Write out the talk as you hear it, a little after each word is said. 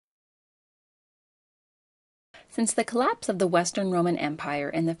Since the collapse of the Western Roman Empire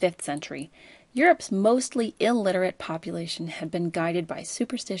in the 5th century, Europe's mostly illiterate population had been guided by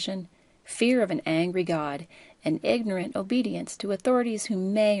superstition, fear of an angry god, and ignorant obedience to authorities who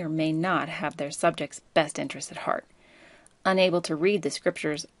may or may not have their subjects' best interests at heart. Unable to read the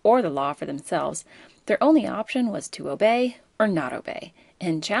scriptures or the law for themselves, their only option was to obey or not obey,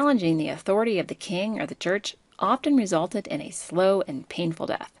 and challenging the authority of the king or the church often resulted in a slow and painful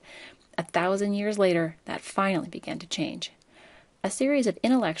death. 1,000 years later, that finally began to change. A series of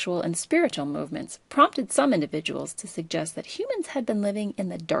intellectual and spiritual movements prompted some individuals to suggest that humans had been living in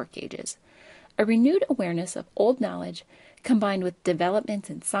the Dark Ages. A renewed awareness of old knowledge, combined with developments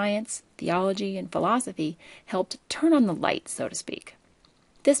in science, theology, and philosophy, helped turn on the light, so to speak.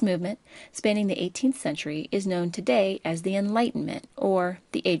 This movement, spanning the 18th century, is known today as the Enlightenment, or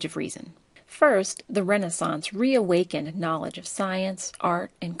the Age of Reason. First, the Renaissance reawakened knowledge of science,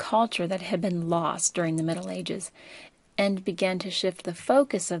 art, and culture that had been lost during the Middle Ages, and began to shift the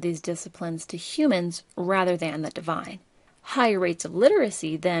focus of these disciplines to humans rather than the divine. Higher rates of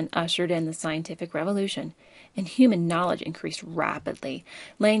literacy then ushered in the scientific revolution, and human knowledge increased rapidly,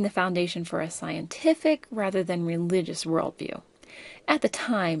 laying the foundation for a scientific rather than religious worldview. At the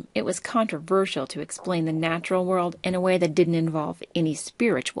time, it was controversial to explain the natural world in a way that didn't involve any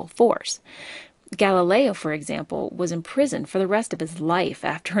spiritual force. Galileo, for example, was imprisoned for the rest of his life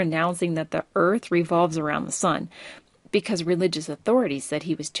after announcing that the earth revolves around the sun, because religious authorities said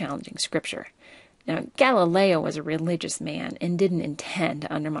he was challenging scripture. Now, Galileo was a religious man and didn't intend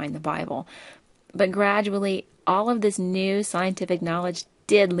to undermine the Bible, but gradually, all of this new scientific knowledge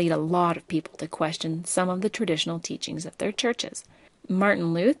did lead a lot of people to question some of the traditional teachings of their churches.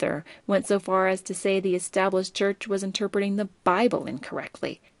 Martin Luther went so far as to say the established church was interpreting the Bible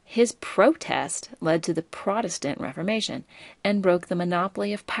incorrectly. His protest led to the Protestant Reformation and broke the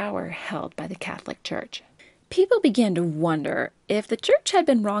monopoly of power held by the Catholic Church. People began to wonder if the church had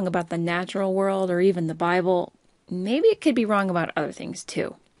been wrong about the natural world or even the Bible, maybe it could be wrong about other things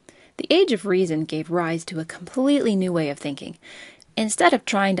too. The Age of Reason gave rise to a completely new way of thinking. Instead of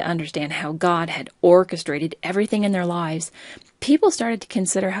trying to understand how God had orchestrated everything in their lives, people started to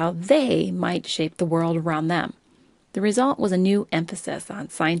consider how they might shape the world around them. The result was a new emphasis on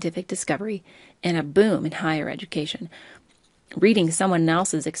scientific discovery and a boom in higher education. Reading someone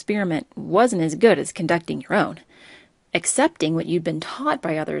else's experiment wasn't as good as conducting your own. Accepting what you'd been taught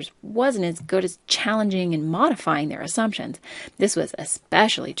by others wasn't as good as challenging and modifying their assumptions. This was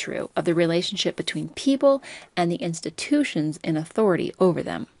especially true of the relationship between people and the institutions in authority over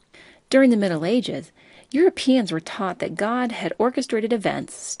them. During the Middle Ages, Europeans were taught that God had orchestrated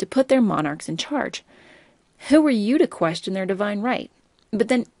events to put their monarchs in charge. Who were you to question their divine right? But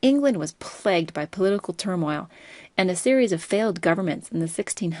then England was plagued by political turmoil, and a series of failed governments in the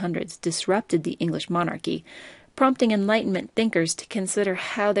 1600s disrupted the English monarchy, prompting Enlightenment thinkers to consider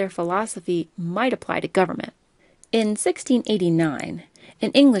how their philosophy might apply to government. In 1689,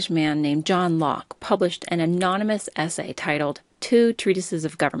 an Englishman named John Locke published an anonymous essay titled Two Treatises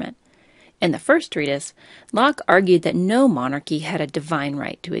of Government. In the first treatise, Locke argued that no monarchy had a divine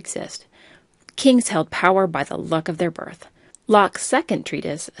right to exist. Kings held power by the luck of their birth. Locke's second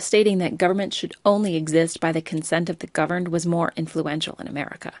treatise, stating that government should only exist by the consent of the governed, was more influential in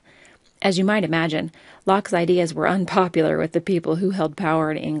America. As you might imagine, Locke's ideas were unpopular with the people who held power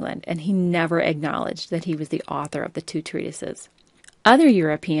in England, and he never acknowledged that he was the author of the two treatises. Other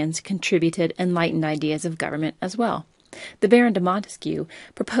Europeans contributed enlightened ideas of government as well. The Baron de Montesquieu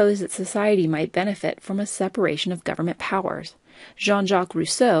proposed that society might benefit from a separation of government powers. Jean-Jacques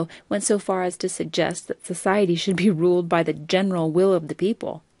Rousseau went so far as to suggest that society should be ruled by the general will of the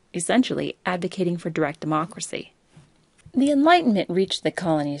people, essentially advocating for direct democracy. The Enlightenment reached the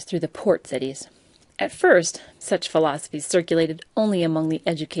colonies through the port cities. At first, such philosophies circulated only among the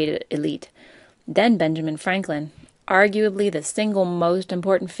educated elite. Then Benjamin Franklin, arguably the single most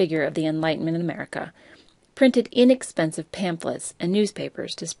important figure of the Enlightenment in America, printed inexpensive pamphlets and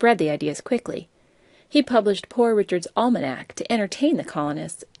newspapers to spread the ideas quickly. He published Poor Richard's Almanac to entertain the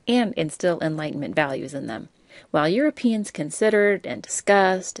colonists and instill Enlightenment values in them. While Europeans considered and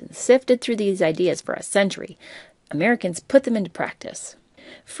discussed and sifted through these ideas for a century, Americans put them into practice.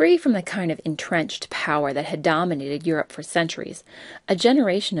 Free from the kind of entrenched power that had dominated Europe for centuries, a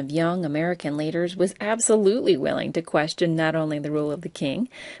generation of young American leaders was absolutely willing to question not only the rule of the king,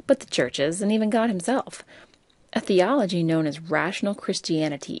 but the churches and even God himself. A theology known as rational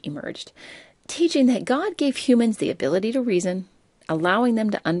Christianity emerged, teaching that God gave humans the ability to reason, allowing them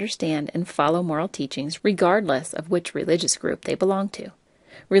to understand and follow moral teachings regardless of which religious group they belonged to.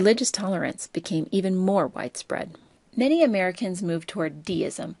 Religious tolerance became even more widespread. Many Americans moved toward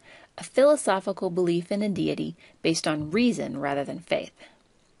deism, a philosophical belief in a deity based on reason rather than faith.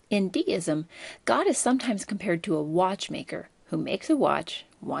 In deism, God is sometimes compared to a watchmaker who makes a watch,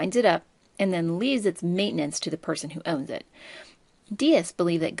 winds it up, and then leaves its maintenance to the person who owns it. Deists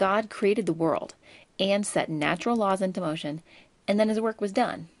believe that God created the world and set natural laws into motion, and then his work was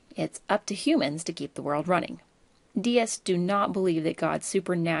done. It's up to humans to keep the world running. Deists do not believe that God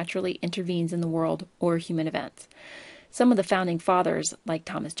supernaturally intervenes in the world or human events. Some of the founding fathers, like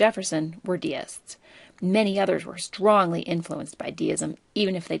Thomas Jefferson, were deists. Many others were strongly influenced by deism,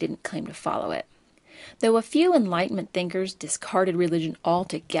 even if they didn't claim to follow it. Though a few Enlightenment thinkers discarded religion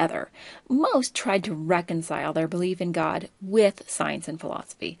altogether, most tried to reconcile their belief in God with science and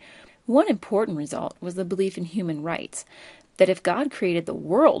philosophy. One important result was the belief in human rights, that if God created the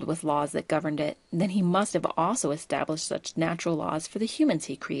world with laws that governed it, then he must have also established such natural laws for the humans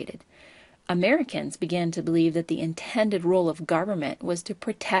he created. Americans began to believe that the intended role of government was to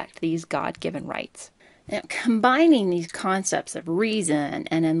protect these God-given rights. Now, combining these concepts of reason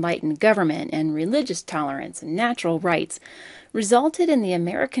and enlightened government and religious tolerance and natural rights resulted in the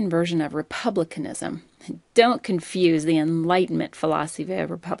American version of republicanism. Don't confuse the Enlightenment philosophy of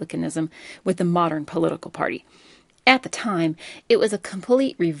republicanism with the modern political party. At the time, it was a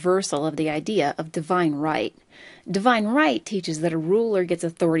complete reversal of the idea of divine right. Divine right teaches that a ruler gets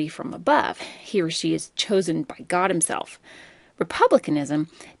authority from above. He or she is chosen by God himself. Republicanism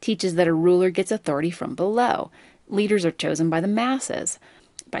teaches that a ruler gets authority from below. Leaders are chosen by the masses.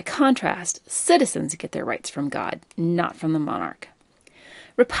 By contrast, citizens get their rights from God, not from the monarch.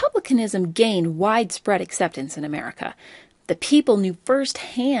 Republicanism gained widespread acceptance in America. The people knew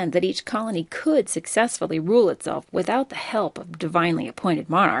firsthand that each colony could successfully rule itself without the help of divinely appointed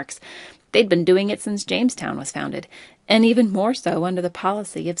monarchs. They'd been doing it since Jamestown was founded, and even more so under the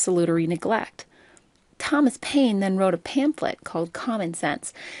policy of salutary neglect. Thomas Paine then wrote a pamphlet called Common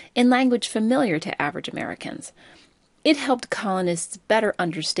Sense, in language familiar to average Americans. It helped colonists better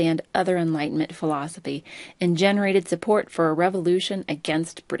understand other Enlightenment philosophy and generated support for a revolution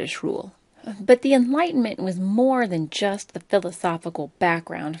against British rule. But the Enlightenment was more than just the philosophical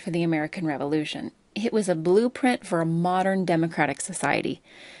background for the American Revolution. It was a blueprint for a modern democratic society.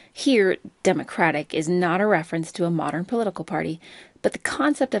 Here, democratic is not a reference to a modern political party, but the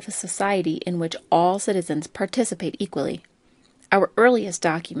concept of a society in which all citizens participate equally. Our earliest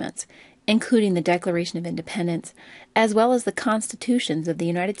documents, including the Declaration of Independence, as well as the constitutions of the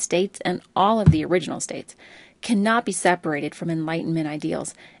United States and all of the original states, cannot be separated from Enlightenment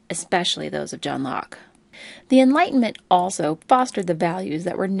ideals, especially those of John Locke. The Enlightenment also fostered the values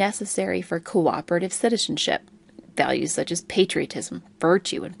that were necessary for cooperative citizenship, values such as patriotism,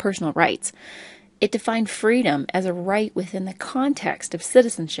 virtue, and personal rights. It defined freedom as a right within the context of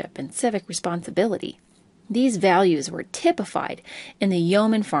citizenship and civic responsibility. These values were typified in the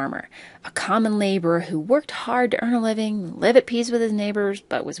yeoman farmer, a common laborer who worked hard to earn a living, live at peace with his neighbors,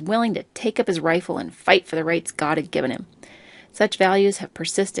 but was willing to take up his rifle and fight for the rights God had given him. Such values have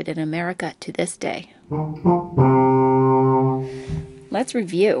persisted in America to this day. Let's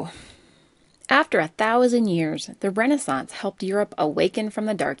review. After 1,000 years, the Renaissance helped Europe awaken from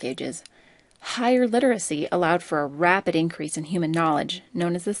the Dark Ages. Higher literacy allowed for a rapid increase in human knowledge,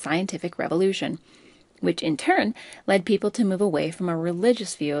 known as the Scientific Revolution, which in turn led people to move away from a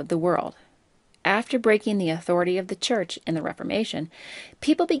religious view of the world. After breaking the authority of the Church in the Reformation,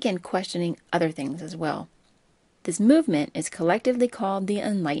 people began questioning other things as well. This movement is collectively called the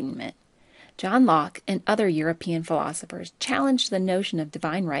Enlightenment. John Locke and other European philosophers challenged the notion of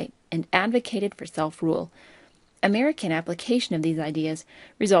divine right and advocated for self-rule. American application of these ideas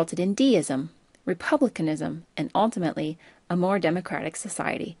resulted in deism, republicanism, and ultimately a more democratic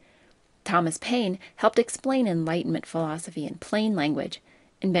society. Thomas Paine helped explain Enlightenment philosophy in plain language,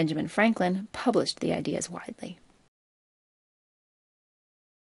 and Benjamin Franklin published the ideas widely.